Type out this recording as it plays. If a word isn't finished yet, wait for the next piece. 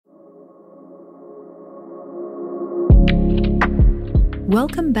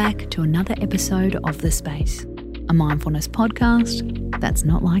Welcome back to another episode of The Space, a mindfulness podcast that's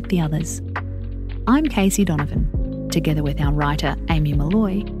not like the others. I'm Casey Donovan. Together with our writer Amy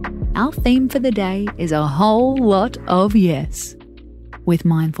Molloy, our theme for the day is a whole lot of yes, with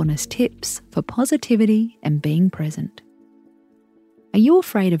mindfulness tips for positivity and being present. Are you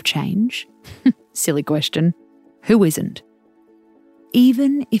afraid of change? Silly question. Who isn't?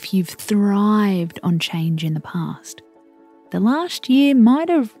 Even if you've thrived on change in the past, the last year might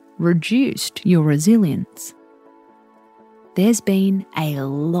have reduced your resilience. There's been a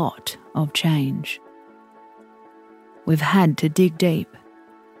lot of change. We've had to dig deep,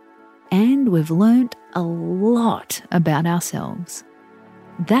 and we've learnt a lot about ourselves.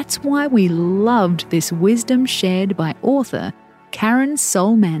 That's why we loved this wisdom shared by author Karen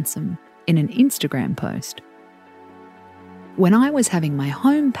Soul-Mansom in an Instagram post. When I was having my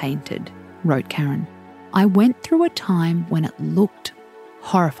home painted, wrote Karen, I went through a time when it looked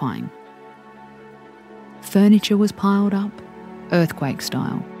horrifying. Furniture was piled up, earthquake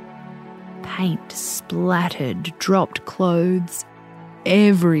style. Paint splattered, dropped clothes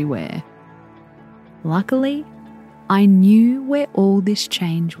everywhere. Luckily, I knew where all this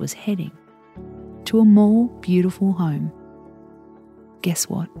change was heading, to a more beautiful home. Guess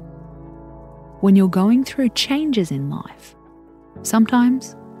what? When you're going through changes in life,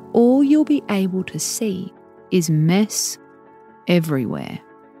 sometimes all you'll be able to see is mess everywhere.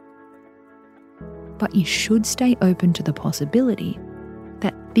 But you should stay open to the possibility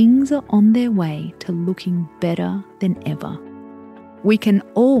that things are on their way to looking better than ever. We can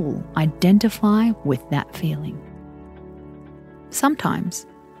all identify with that feeling. Sometimes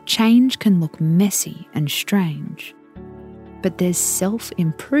change can look messy and strange, but there's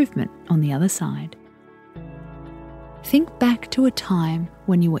self-improvement on the other side. Think back to a time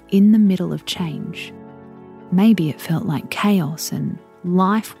when you were in the middle of change. Maybe it felt like chaos and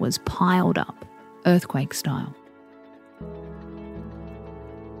life was piled up, earthquake style.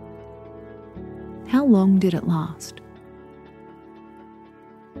 How long did it last?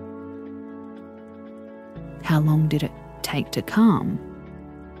 How long did it take to calm?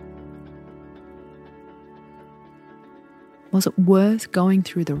 Was it worth going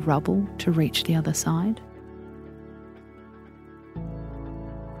through the rubble to reach the other side?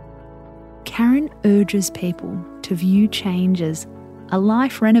 Karen urges people to view change as a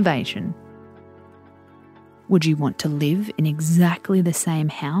life renovation. Would you want to live in exactly the same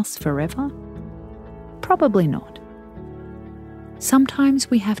house forever? Probably not. Sometimes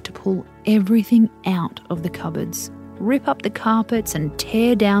we have to pull everything out of the cupboards, rip up the carpets and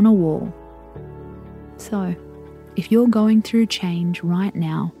tear down a wall. So, if you're going through change right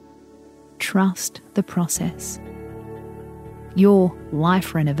now, trust the process. Your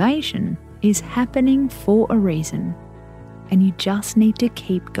life renovation is happening for a reason, and you just need to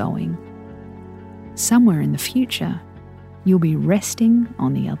keep going. Somewhere in the future, you'll be resting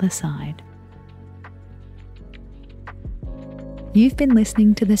on the other side. You've been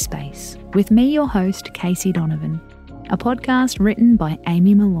listening to The Space with me, your host, Casey Donovan, a podcast written by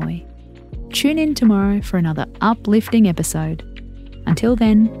Amy Molloy. Tune in tomorrow for another uplifting episode. Until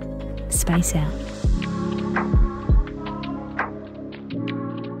then, space out.